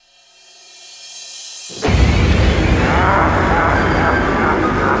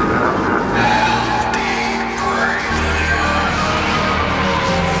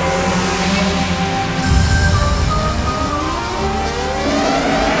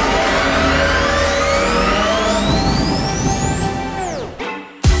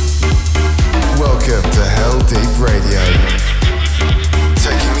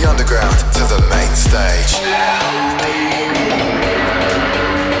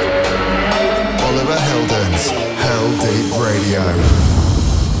Radio.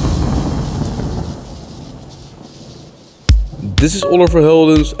 This is Oliver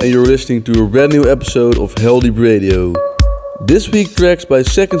Heldens and you're listening to a brand new episode of Heldeep Radio. This week tracks by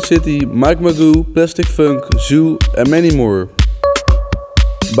Second City, Mike Magoo, Plastic Funk, Zoo and many more.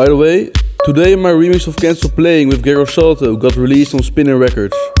 By the way, today my remix of Cancel Playing with Gero Salto got released on Spinning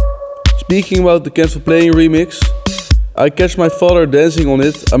Records. Speaking about the Cancel Playing remix, I catch my father dancing on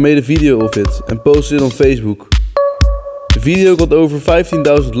it. I made a video of it and posted it on Facebook. The video got over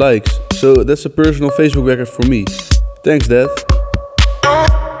 15,000 likes, so that's a personal Facebook record for me. Thanks, Dad.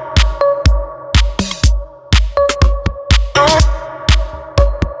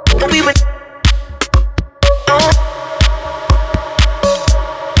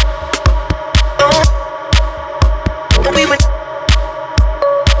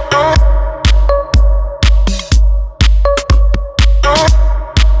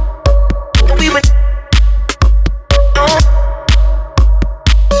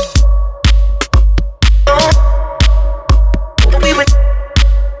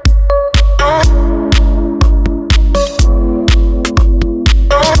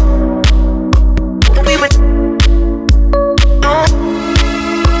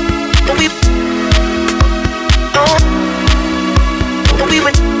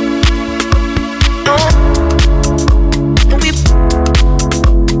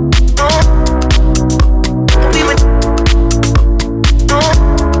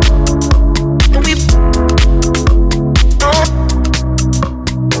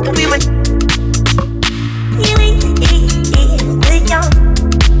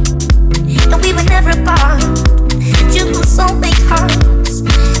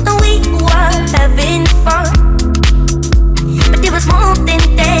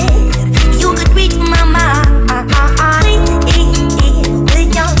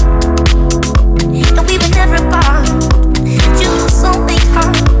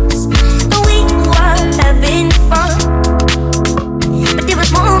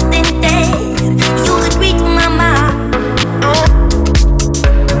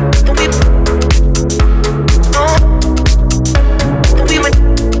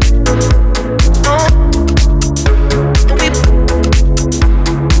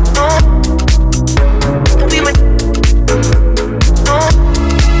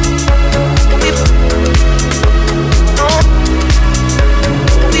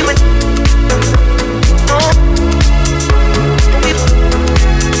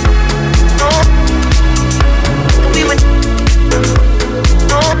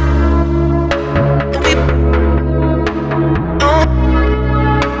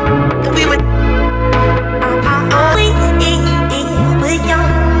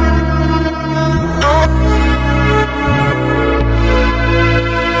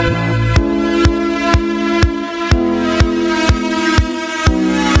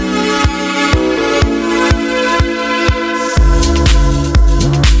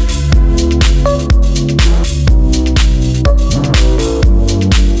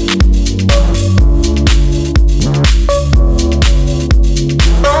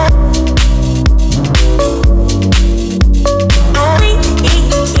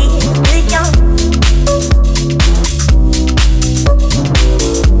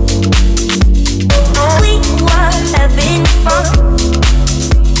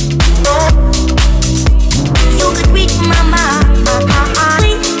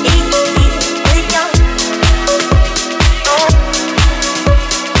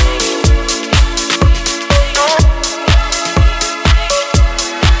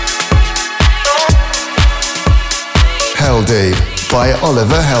 Heldeep by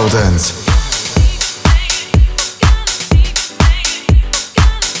Oliver Heldens.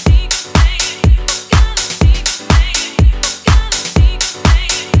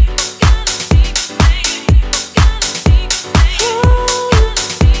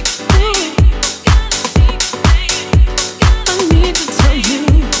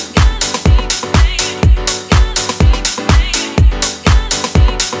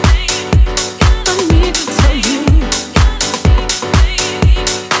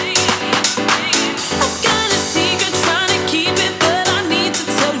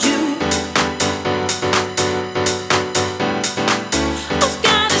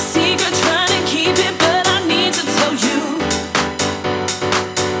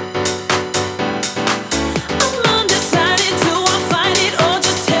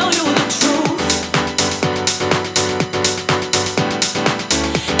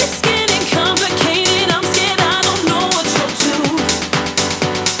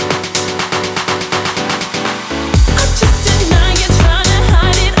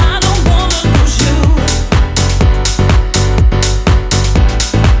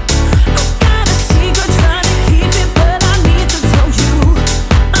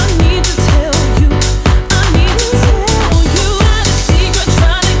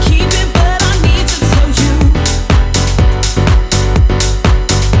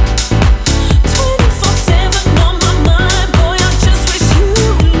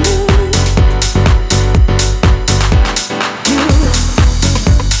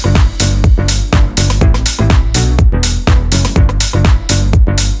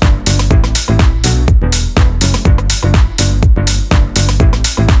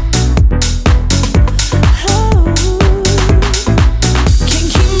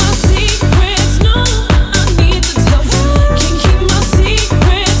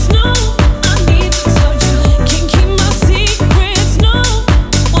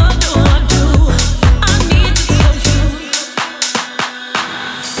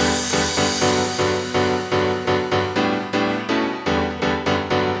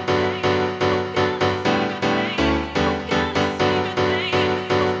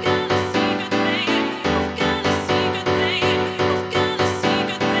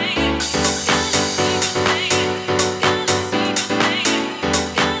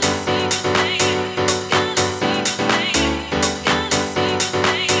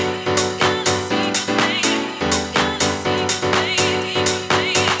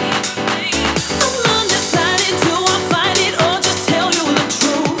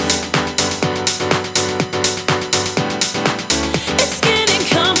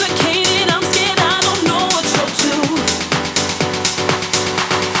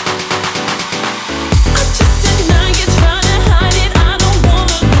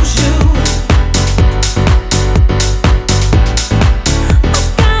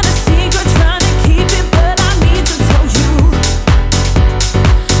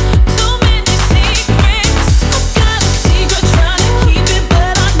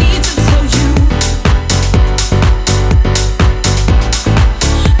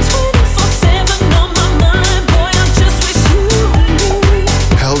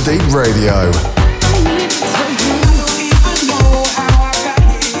 Heldeep Radio.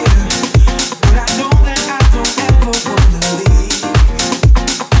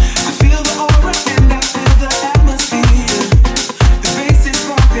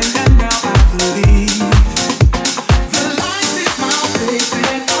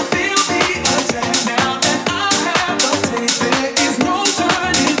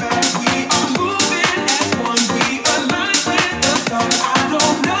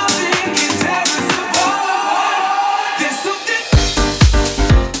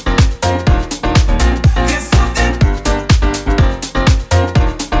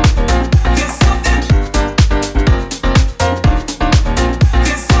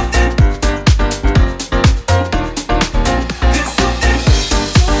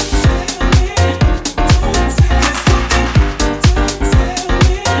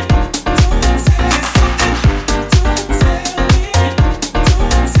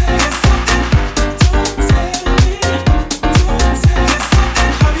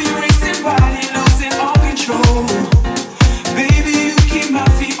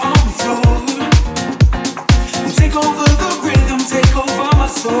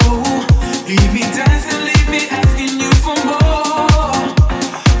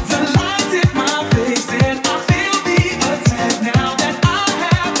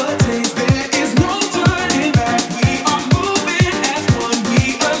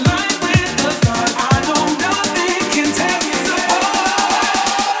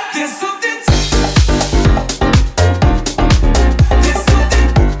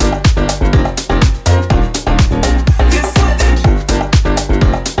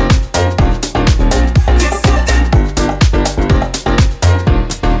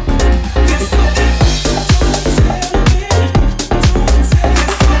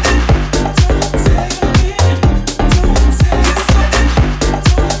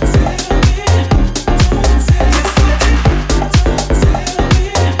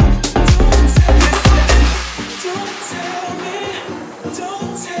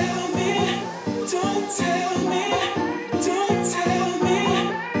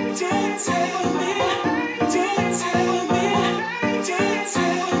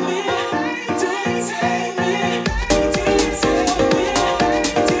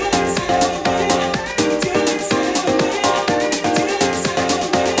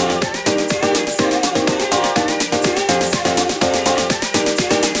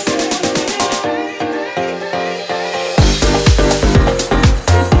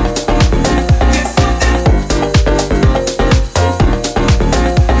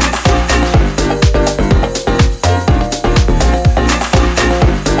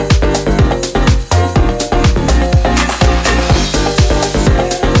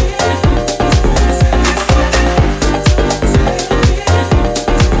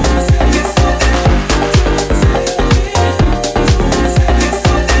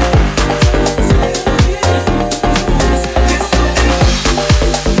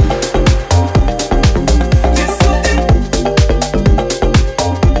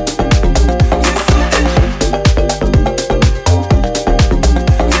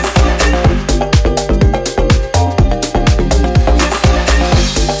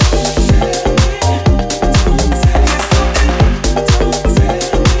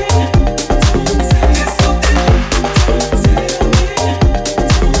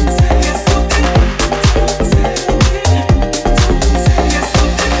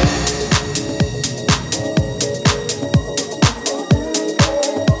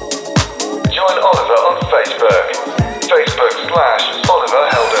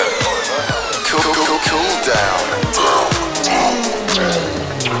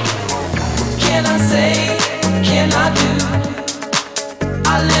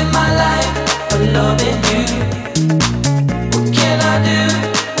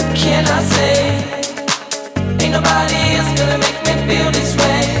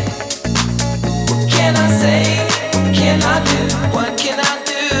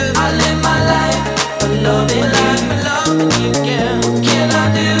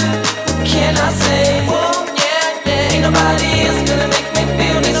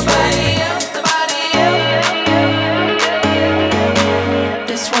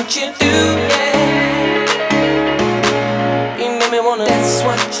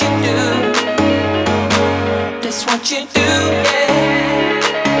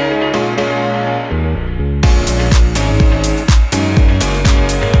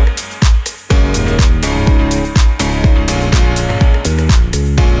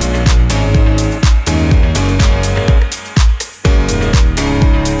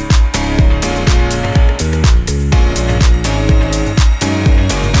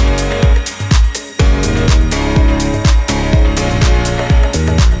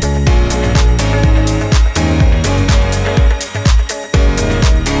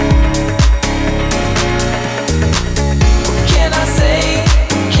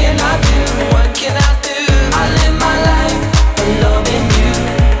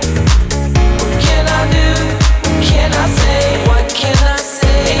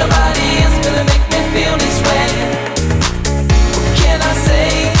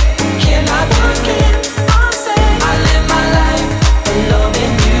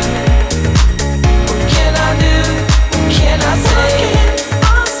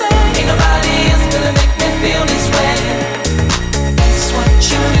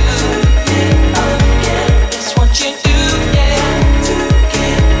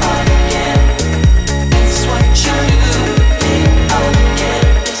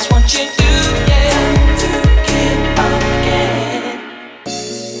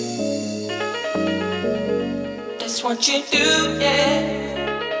 That's what you do, yeah.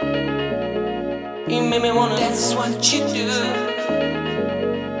 You make me wanna. That's what you do.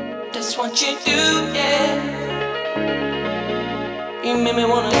 That's what you do, yeah. You make me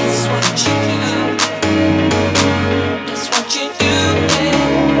wanna. That's what you do. That's what you do, yeah.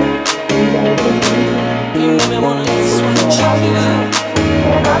 You make me wanna. That's what you do.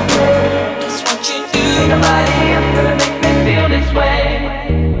 That's what you do. Ain't nobody else gonna make me feel this way.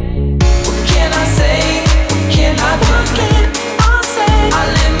 What can I say? What can I do? What can I say? I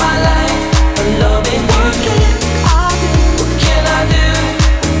live my life for loving you. What can I do? What can I do?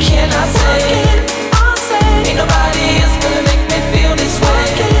 What can I say? What can I say? Ain't nobody else gonna make me feel this way.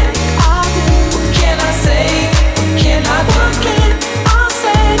 What can I do? What can I say? What can I do? What can I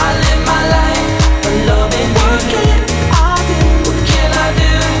say? I live my life for loving you. What can I do? What can I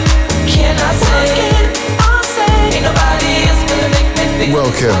do? What can I say? What can I say? Ain't nobody else gonna make me feel.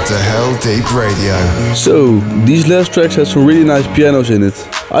 Welcome to Heldeep Radio. So, these last tracks had some really nice pianos in it.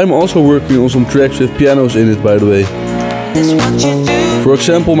 I'm also working on some tracks with pianos in it, by the way. That's what you do. For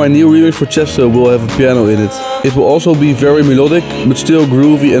example, my new remix for Chesto will have a piano in it. It will also be very melodic, but still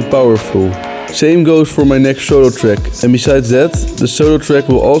groovy and powerful. Same goes for my next solo track, and besides that, the solo track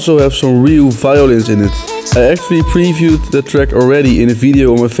will also have some real violins in it. I actually previewed that track already in a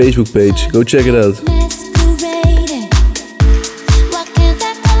video on my Facebook page, go check it out.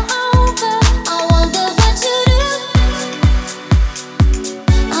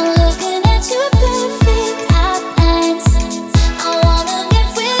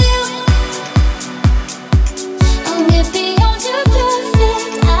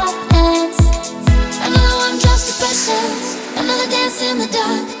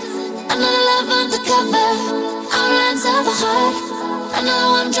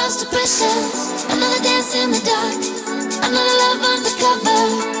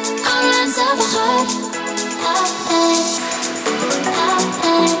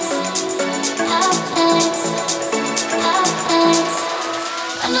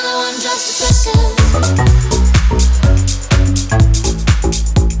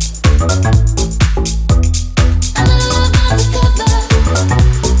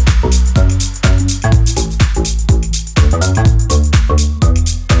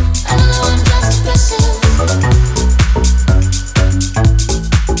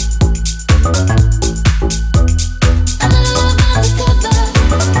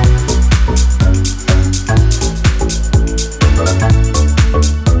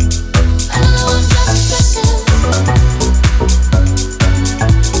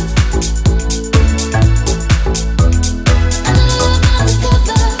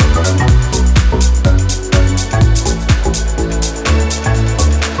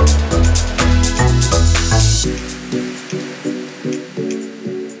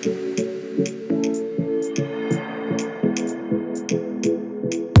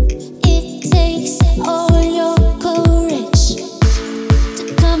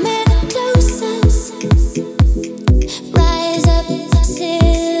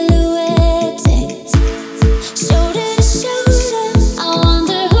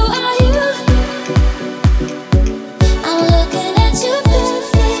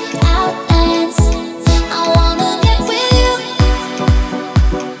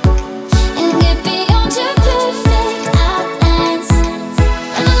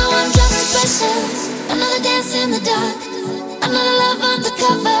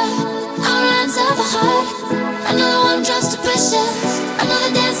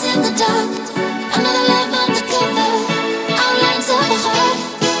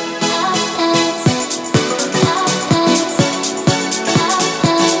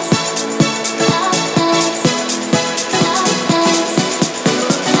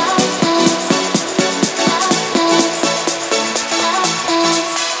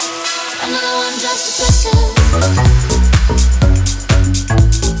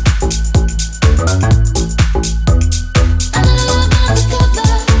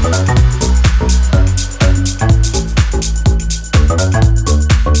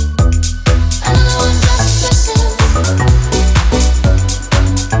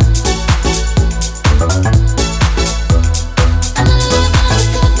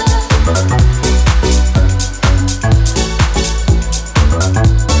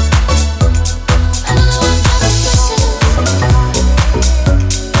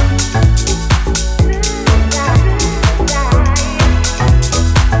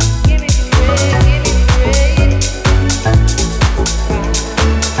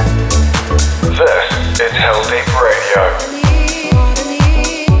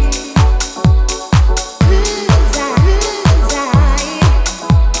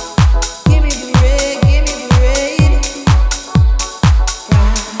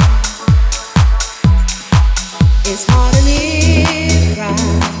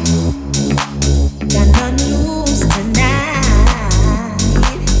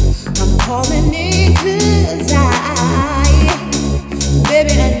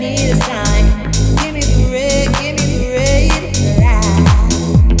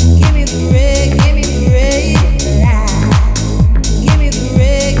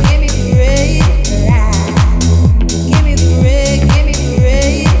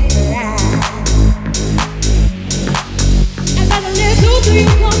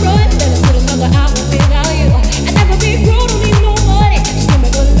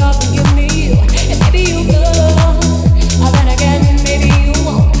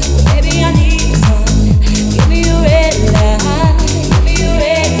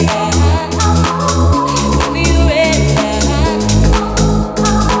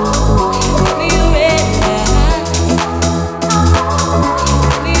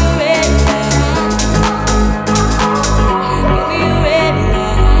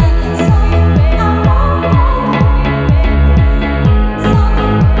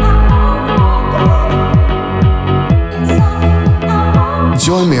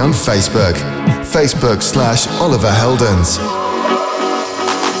 Join me on Facebook.com/Oliver Heldens.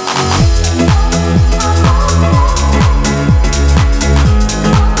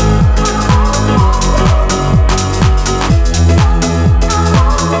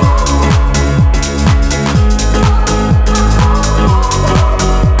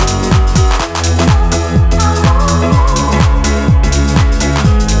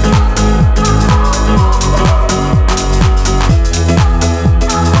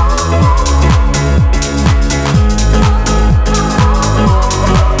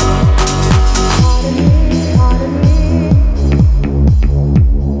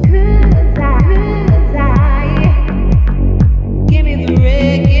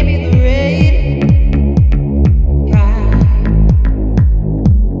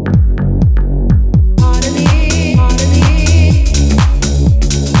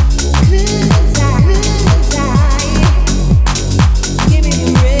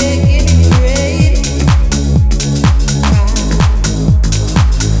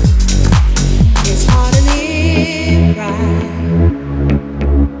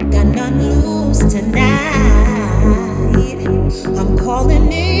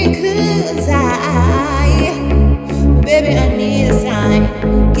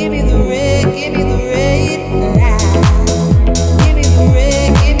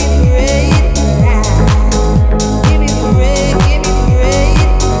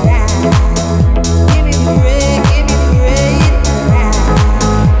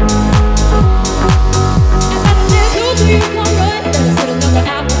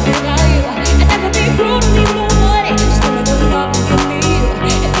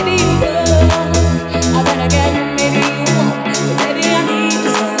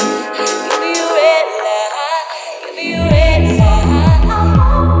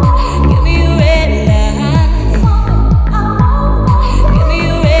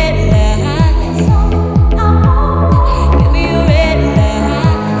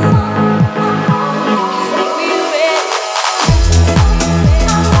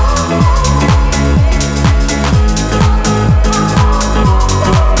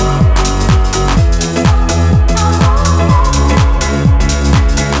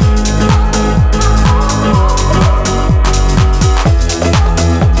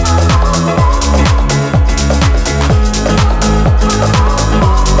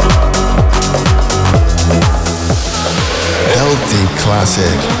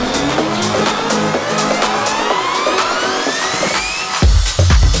 Classic.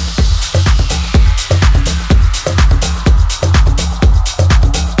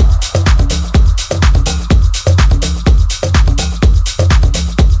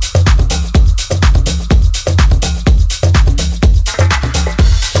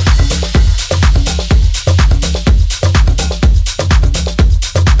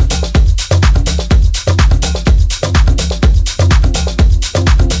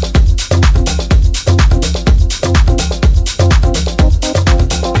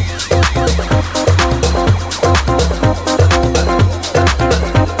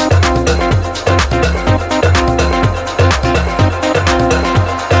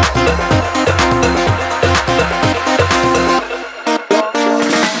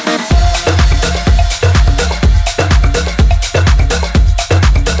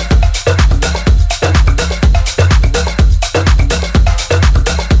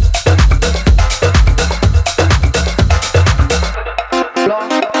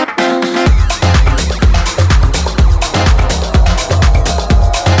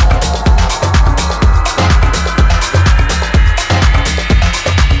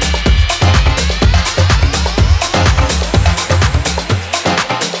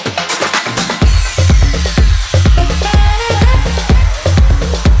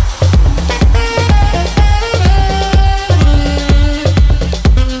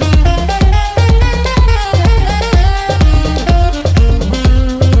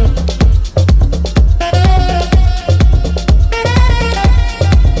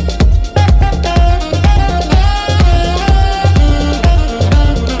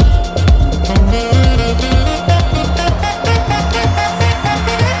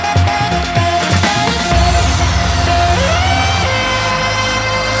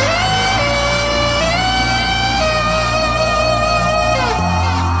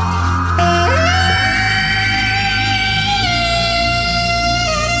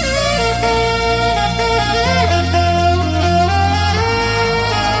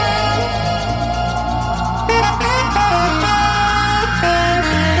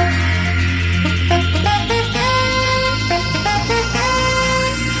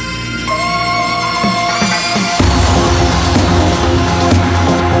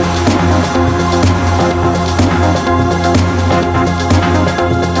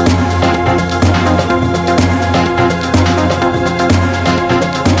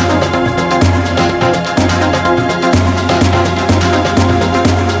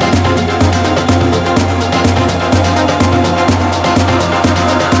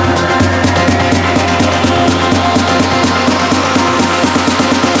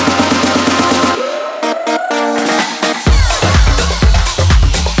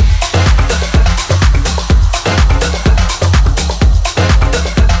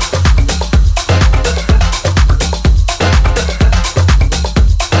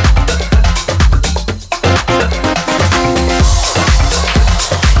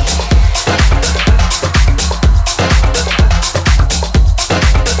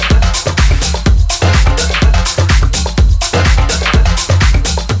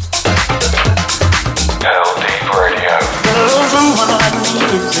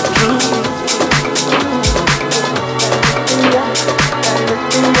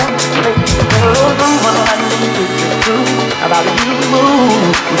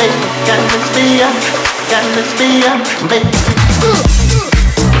 baby? Can this be ya? Can this be ya, baby?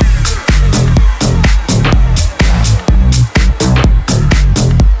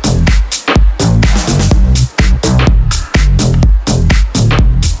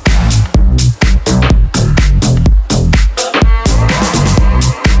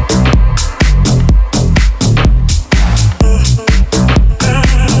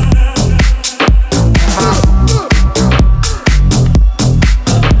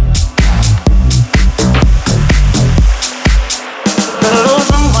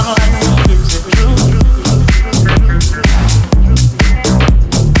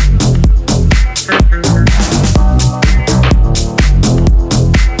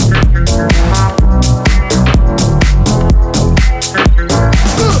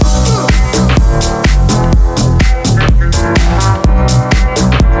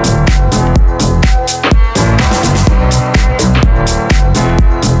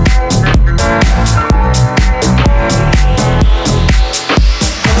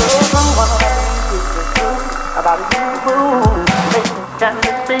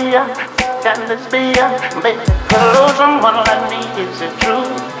 Can this be ya, baby? Hello, someone like me, is it true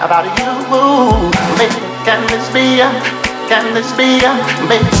about you? Baby, can this be ya? Can this be ya,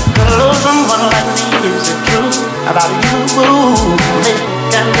 baby? Hello, someone like me, is it true?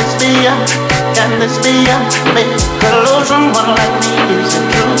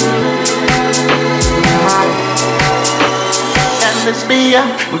 Can this be ya,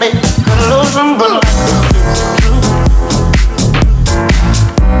 baby? Hello, someone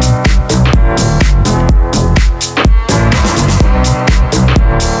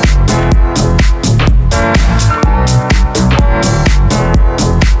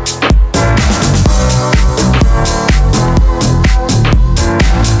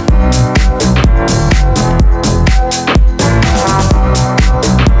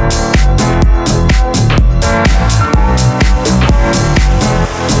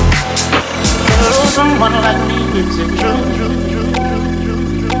me, is it true?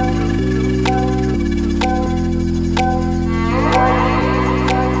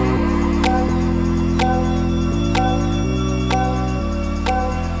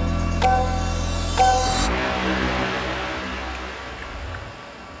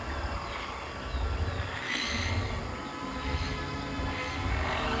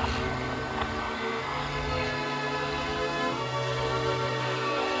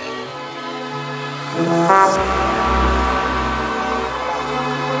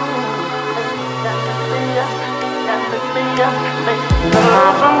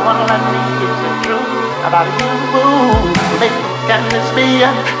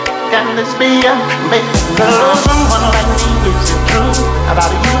 Can this be ya, baby? Hello, someone like me, is it true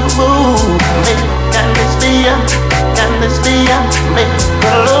about you? Baby, can this be ya? Can this be ya, baby?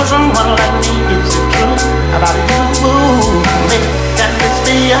 Hello, someone like me, is it true about you? Baby, can this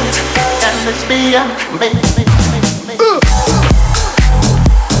be ya? Can this be ya, baby?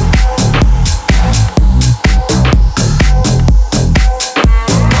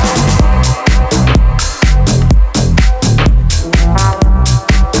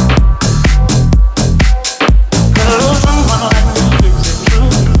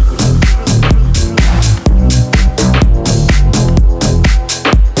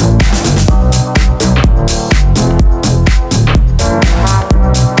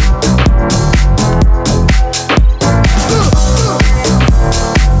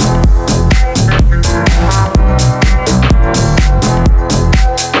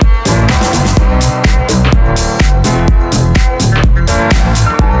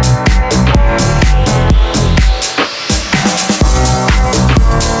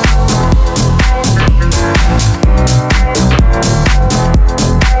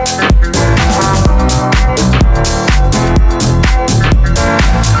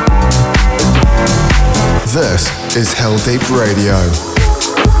 This is Heldeep Radio.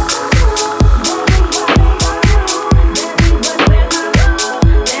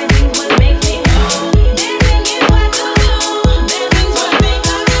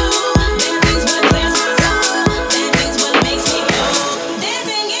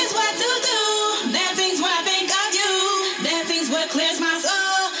 Clears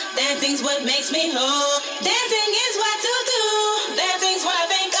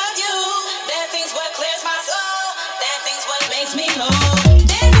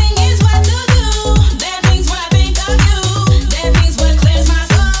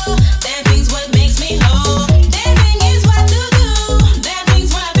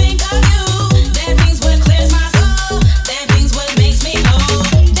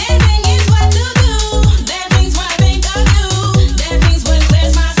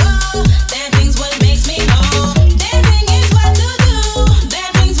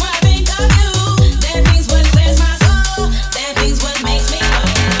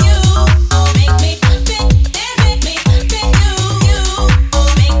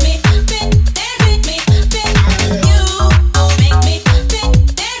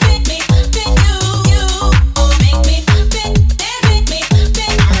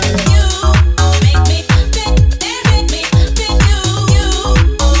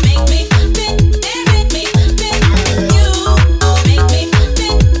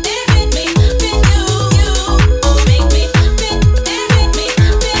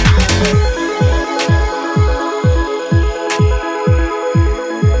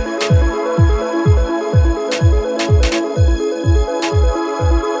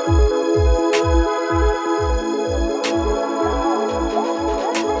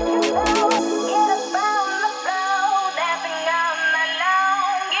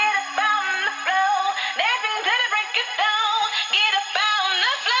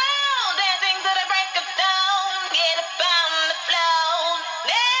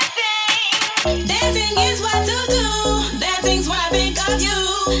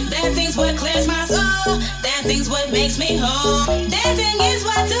home. Dancing is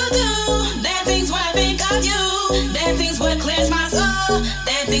what to do. Dancing's what I think of you. Dancing's what clears my soul.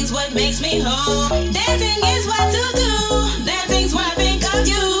 Dancing's what makes me whole. Dancing is what to do. Dancing's what I think of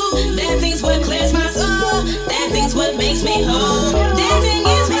you. Dancing's what clears my soul. Dancing's what makes me whole. Dancing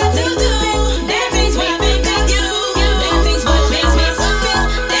is what to do. Dancing's what I think of you. Dancing's what clears my soul.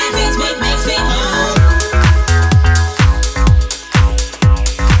 Dancing's what makes me whole.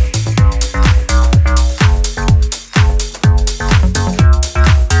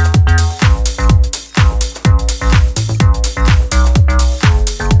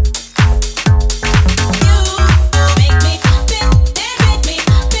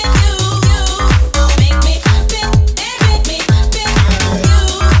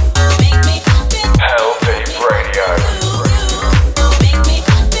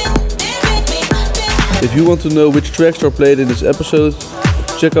 If you want to know which tracks are played in this episode,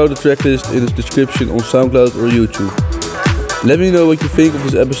 check out the tracklist in the description on SoundCloud or YouTube. Let me know what you think of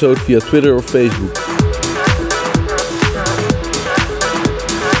this episode via Twitter or Facebook.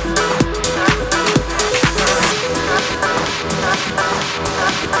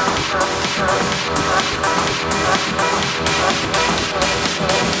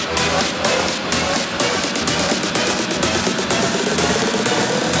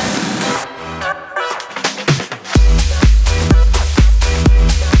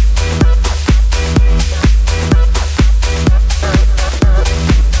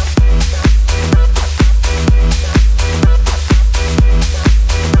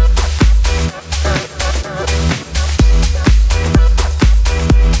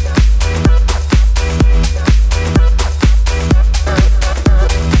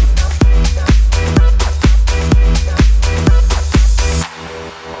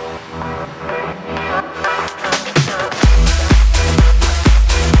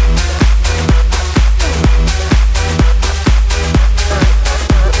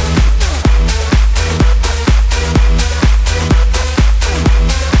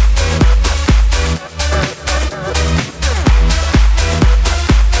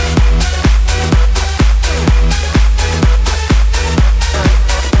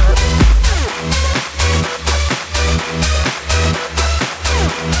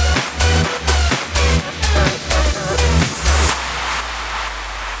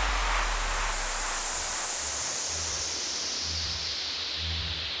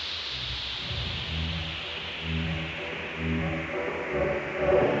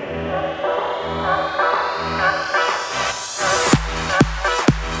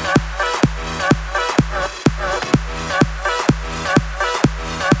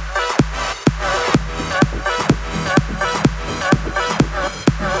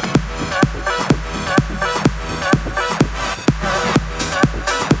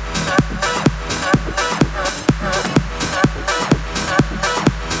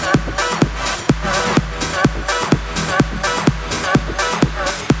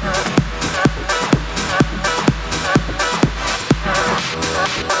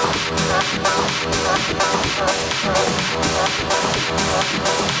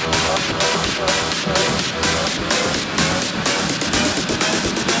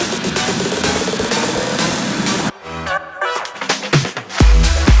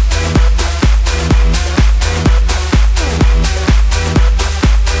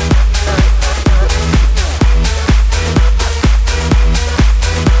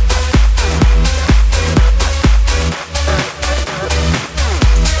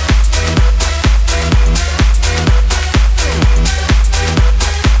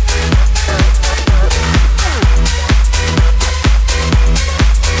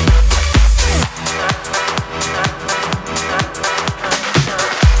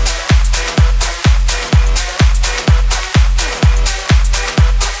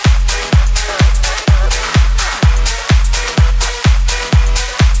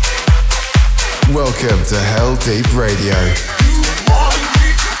 Welcome to Heldeep Radio.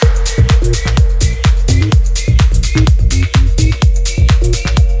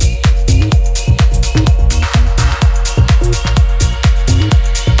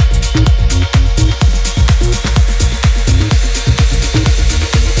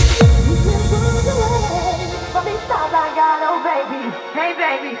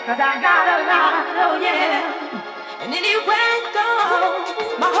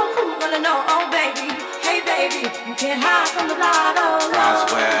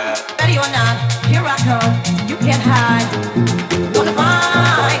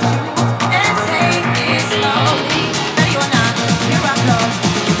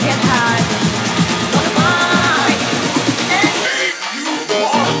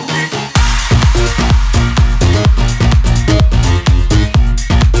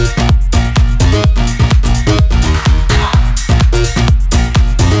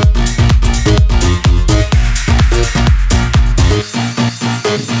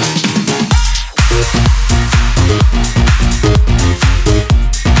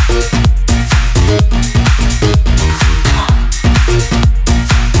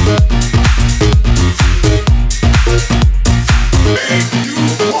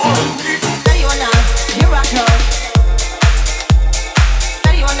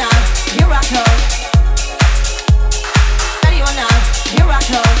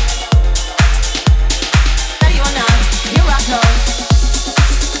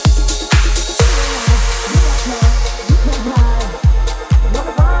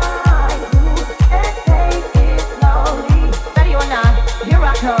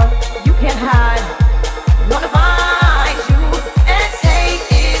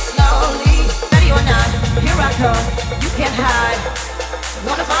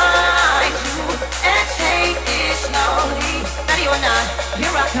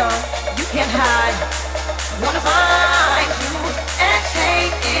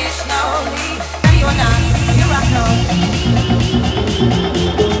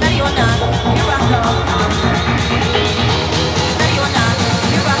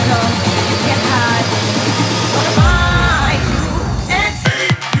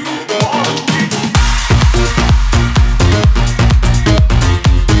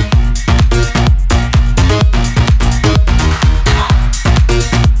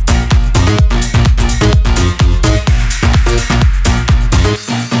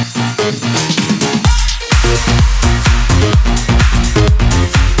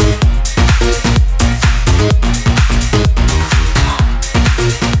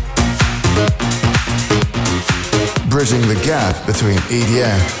 between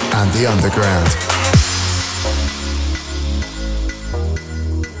EDM and the underground.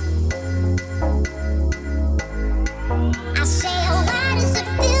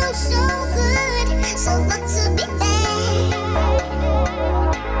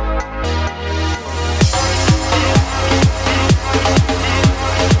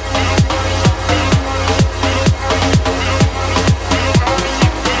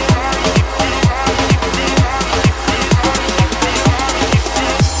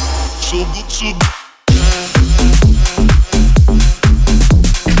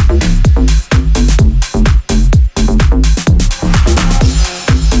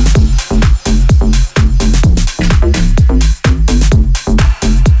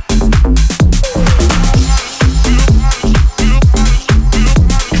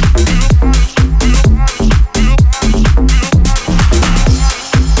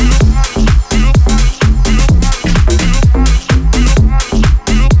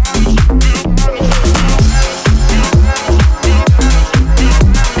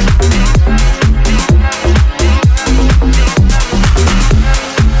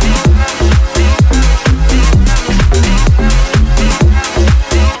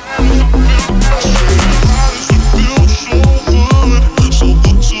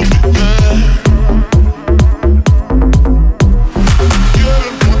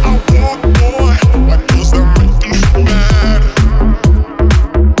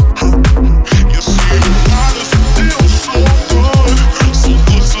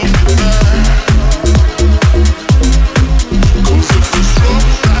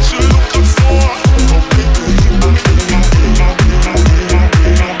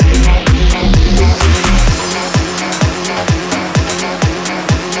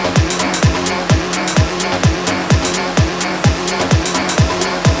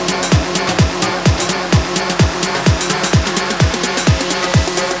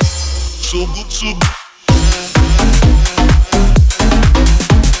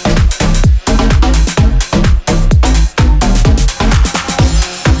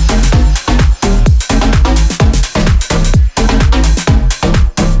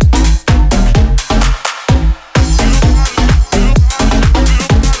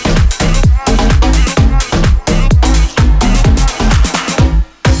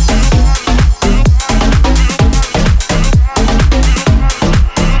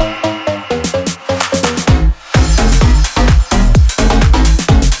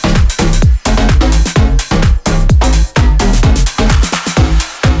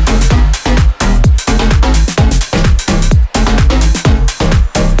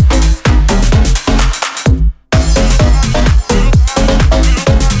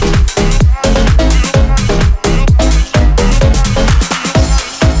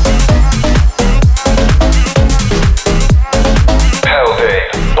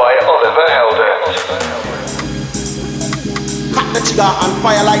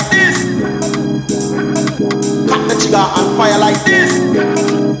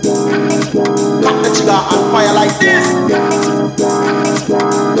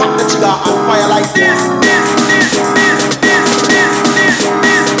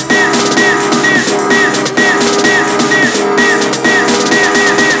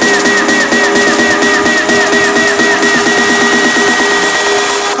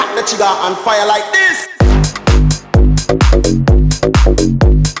 On fire like this.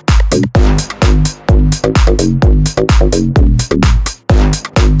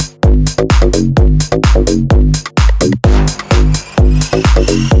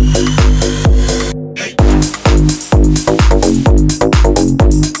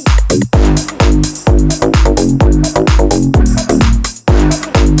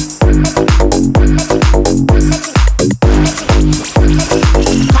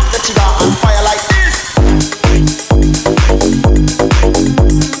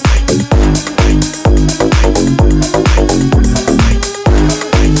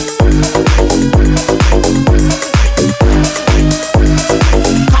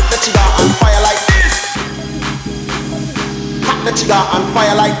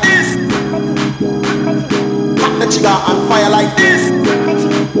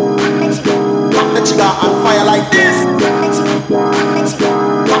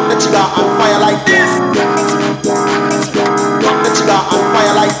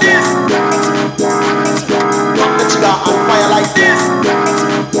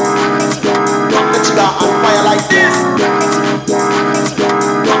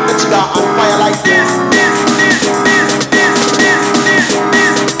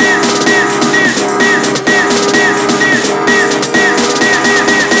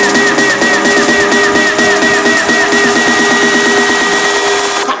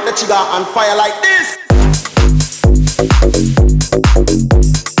 cigar on fire like this.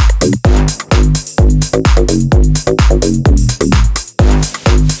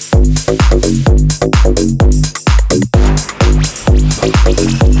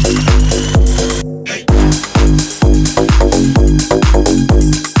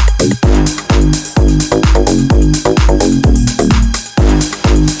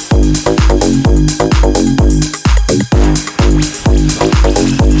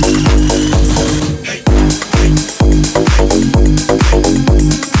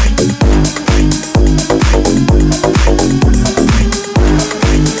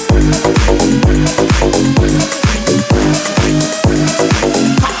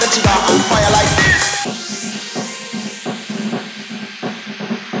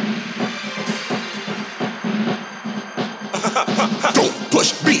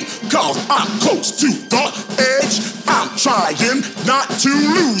 Not to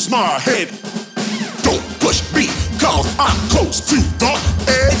lose my head. Don't push me, cause I'm close to the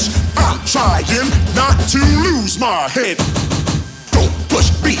edge. I'm trying not to lose my head. Don't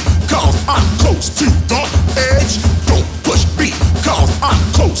push me, cause I'm close to the edge. Don't push me, cause I'm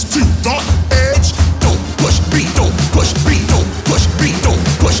close to the edge. Don't push me, don't push me, don't push me, don't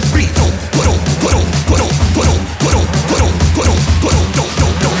push me, don't put on, put on, put on, put on, put on, put on, put on, put on, don't.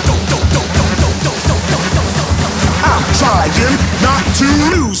 I'm trying not to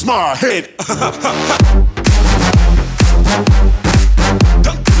lose my head.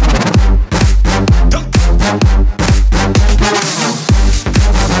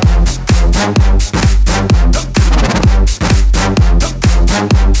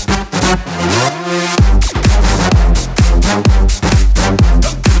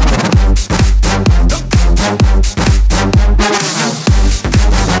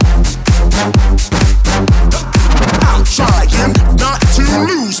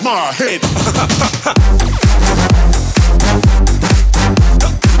 My head.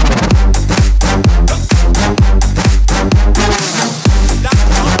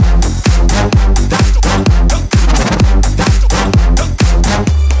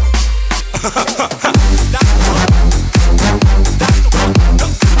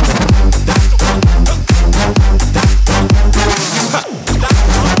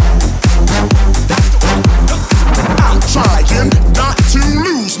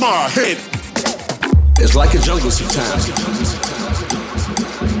 It's like a jungle sometimes.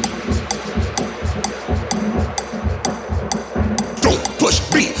 Don't push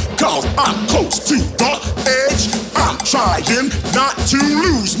me, cause I'm close to the edge. I'm trying not to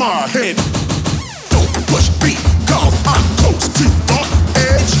lose my head. Don't push me, cause I'm close to the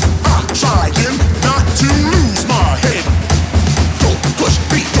edge. I'm trying not to lose my head. Don't push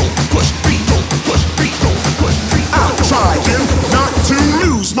me, don't push me, don't push me, don't push me. I'm trying not to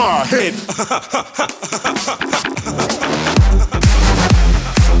lose my head.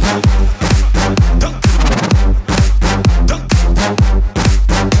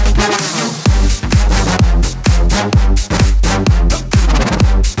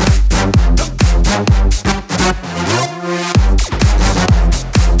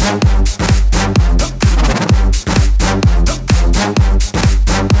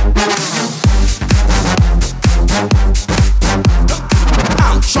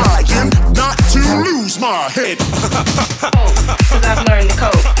 My head. Cause I've learned to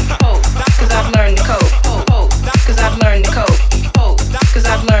cope. Cause I've learned to cope. Cause I've learned to cope. Cause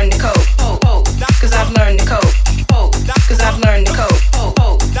I've learned to cope. Cause I've learned to cope. Cause I've learned to cope. Cause I've learned to cope.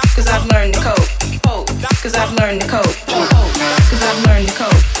 Cause I've learned to cope. Cause I've learned to cope. Cause I've learned to cope. Cause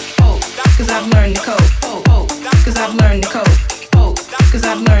I've learned to cope. Cause I've learned to cope. Cause I've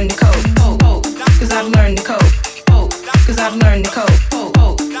learned to cope. Cause I've learned to cope. Cause I've learned to cope. Learn to cope. Cause I've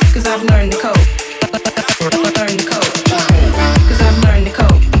learned to cope.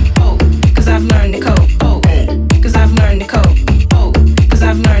 Cause I've learned to cope. Cause I've learned to cope. Cause I've learned to cope.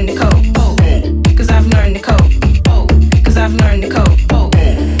 Cause I've learned to cope. Cause I've learned to cope. Cause I've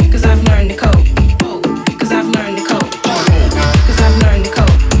learned to cope. Cause I've learned to cope. Cause I've learned to cope. Cause I've learned to cope. Cause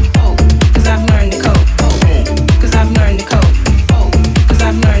I've learned to cope.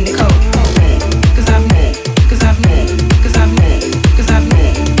 Cause I've learned to cope. Cause I've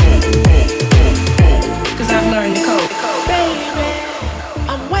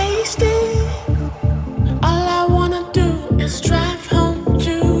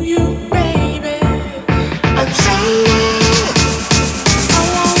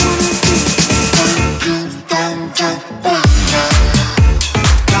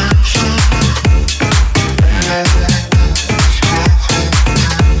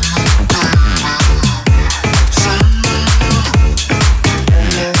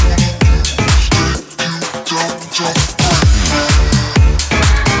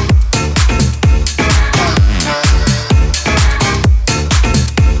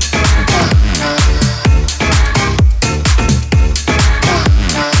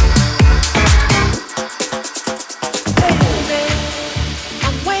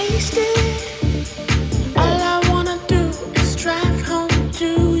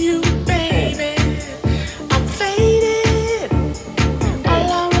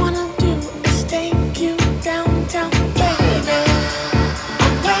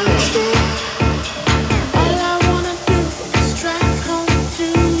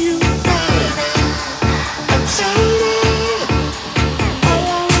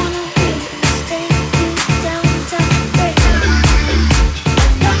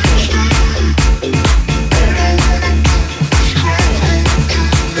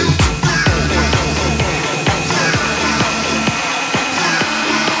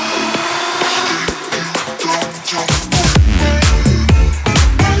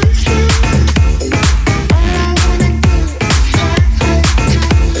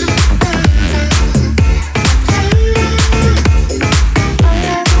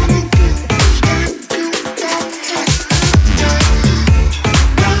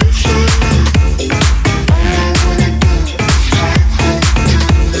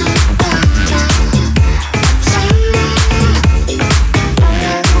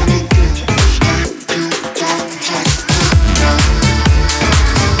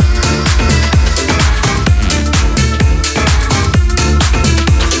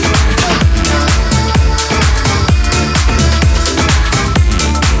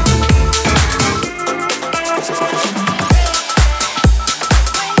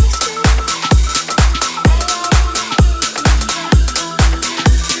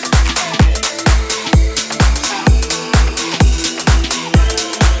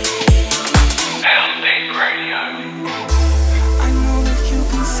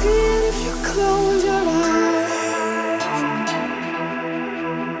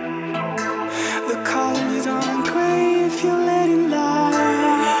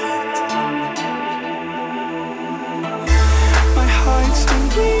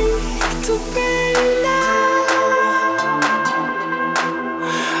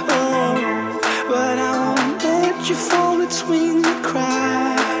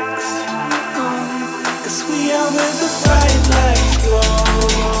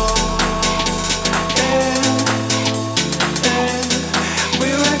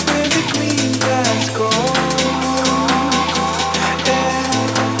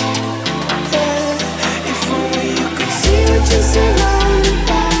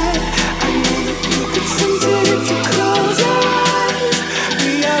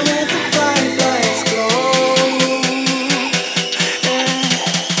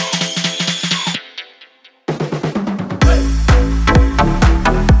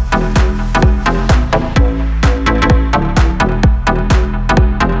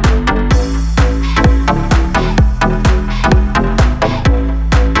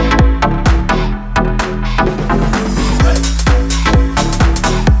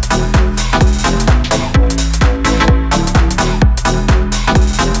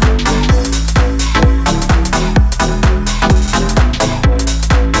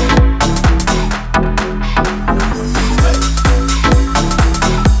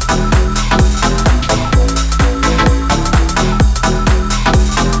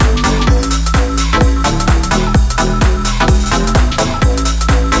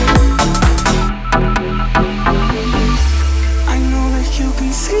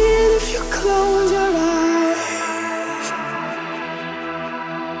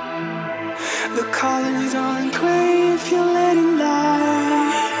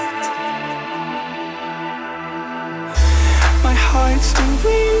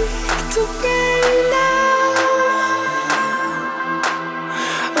to be now.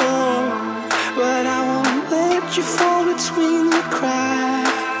 Oh, but I won't let you fall between the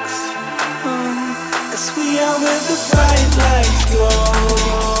cracks. 'Cause we are where the bright lights glow.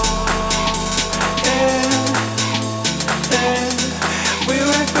 Yeah, yeah. We're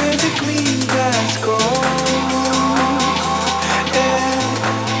right where the green grass grows. Yeah,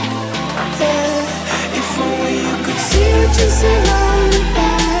 yeah. If only you could see what you surrounded by.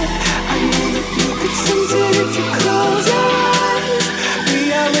 I know that you could sense it if you close your eyes. We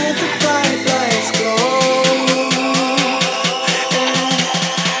are where the bright lights glow.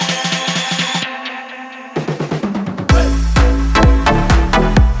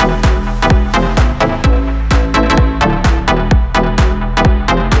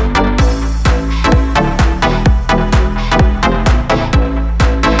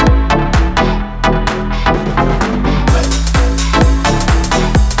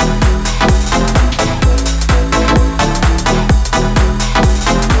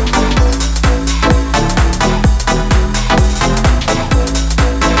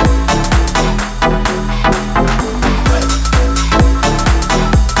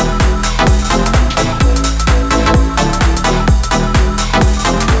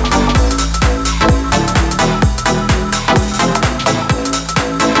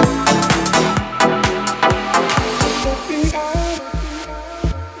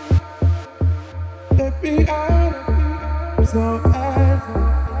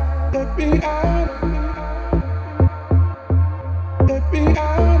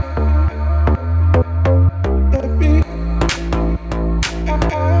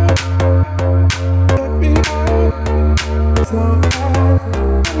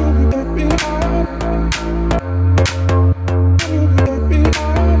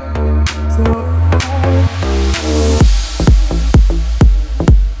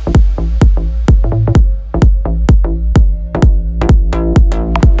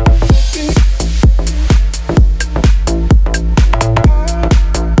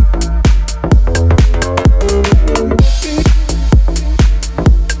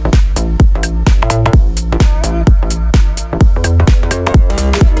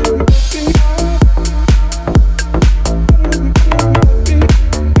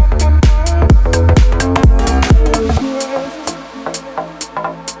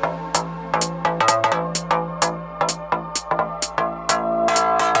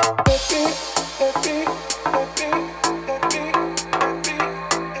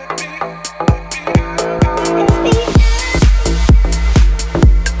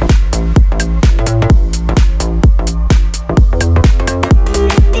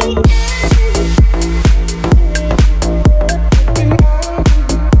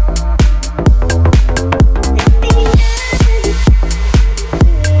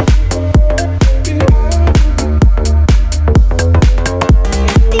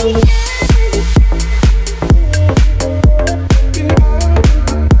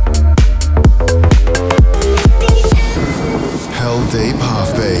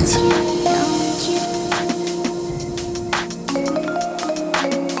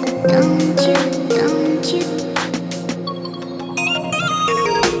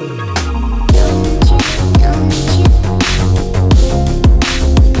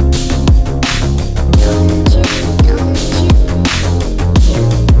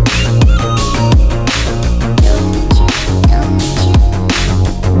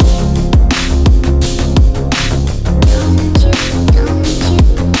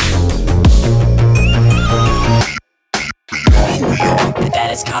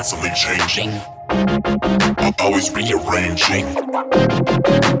 Constantly changing, always rearranging,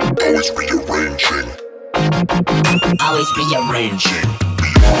 always rearranging, always rearranging.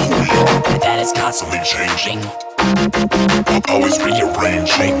 That is constantly changing, always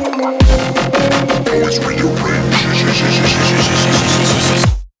rearranging, always rearranging.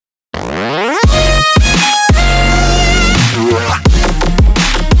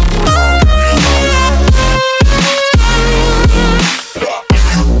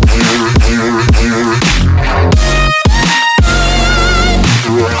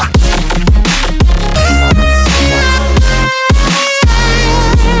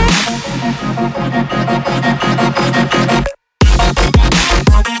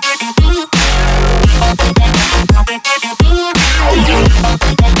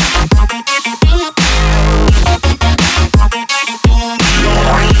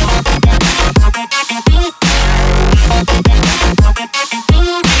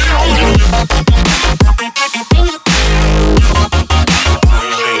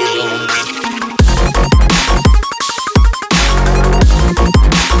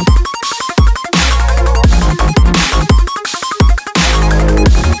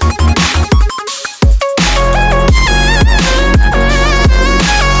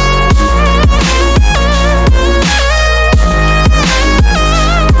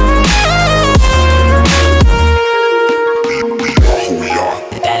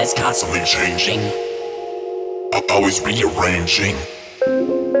 rearranging.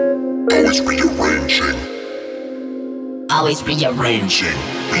 Always rearranging. Always rearranging.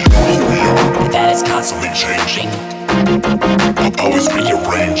 We are. That is constantly changing. Always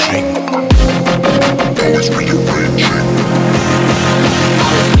rearranging. Always rearranging.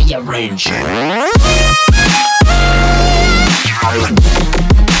 Always rearranging.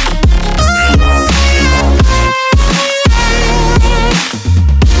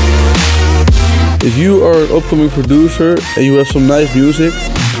 If you are an upcoming producer and you have some nice music,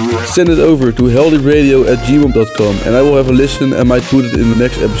 send it over to heldeepradio@gmail.com and I will have a listen and might put it in the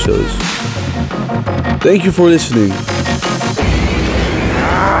next episodes. Thank you for listening.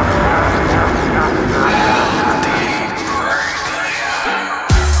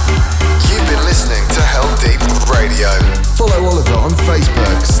 You've been listening to Heldeep Radio. Follow Oliver on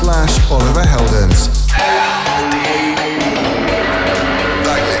Facebook /Oliver Heldens.